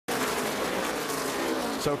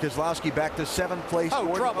So Keselowski back to 7th place. Oh,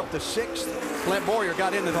 Gordon trouble. up to 6th. Clint Bowyer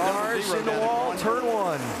got into the Cars double in the zero wall, down at turn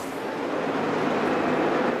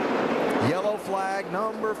 1. Yellow flag,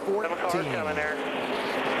 number 14. Coming there.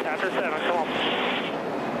 After 7, come on.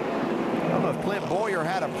 I don't know if Clint Bowyer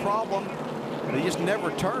had a problem. He just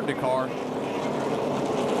never turned the car.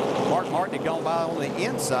 Mark Martin had gone by on the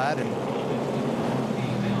inside, and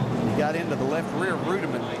he got into the left rear of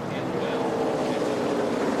Reutimann.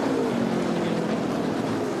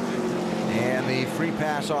 And the free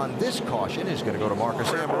pass on this caution is going to go to Marcus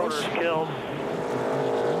Ambrose. Killed.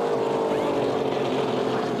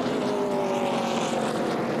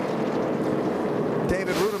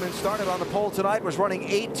 David Reutimann started on the pole tonight, was running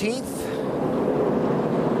 18th.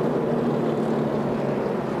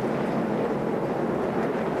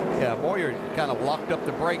 Yeah, Bowyer kind of locked up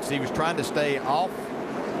the brakes. He was trying to stay off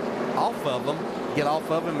of them, get off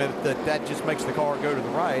of him. If that just makes the car go to the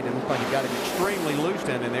right, and looked like he got him extremely loose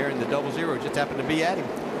down in there, and the double zero just happened to be at him.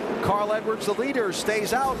 Carl Edwards, the leader,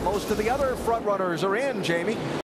 stays out. Most of the other front runners are in, Jamie.